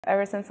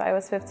Ever since I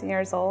was 15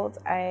 years old,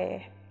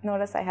 I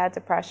noticed I had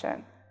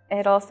depression.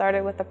 It all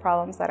started with the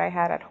problems that I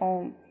had at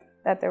home,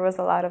 that there was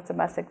a lot of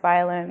domestic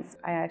violence.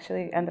 I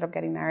actually ended up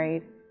getting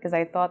married because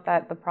I thought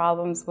that the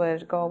problems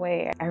would go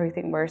away.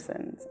 Everything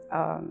worsened.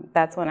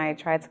 That's when I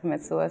tried to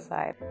commit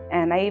suicide.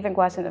 And I even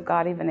questioned if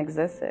God even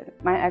existed.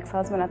 My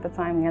ex-husband at the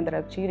time, he ended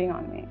up cheating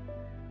on me.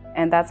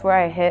 And that's where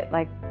I hit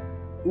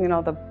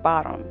the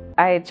bottom.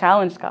 I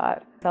challenged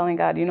God, telling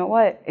God, you know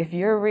what, if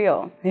you're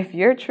real, if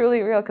you're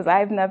truly real, because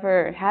I've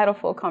never had a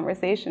full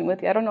conversation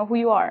with you, I don't know who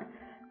you are,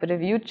 but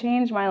if you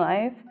change my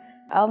life,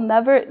 I'll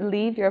never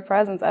leave your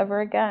presence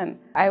ever again.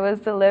 I was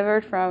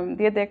delivered from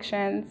the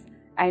addictions.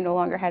 I no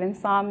longer had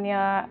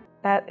insomnia.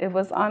 It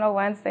was on a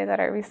Wednesday that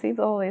I received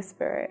the Holy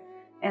Spirit.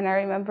 And I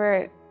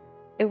remember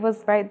it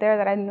was right there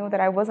that I knew that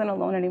I wasn't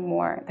alone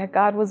anymore, that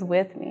God was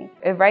with me.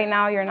 If right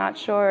now you're not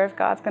sure if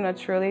God's gonna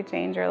truly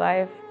change your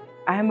life,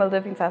 I'm a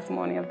living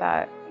testimony of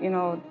that.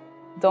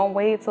 Don't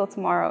wait till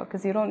tomorrow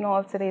because you don't know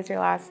if today's your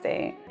last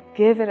day.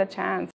 Give it a chance.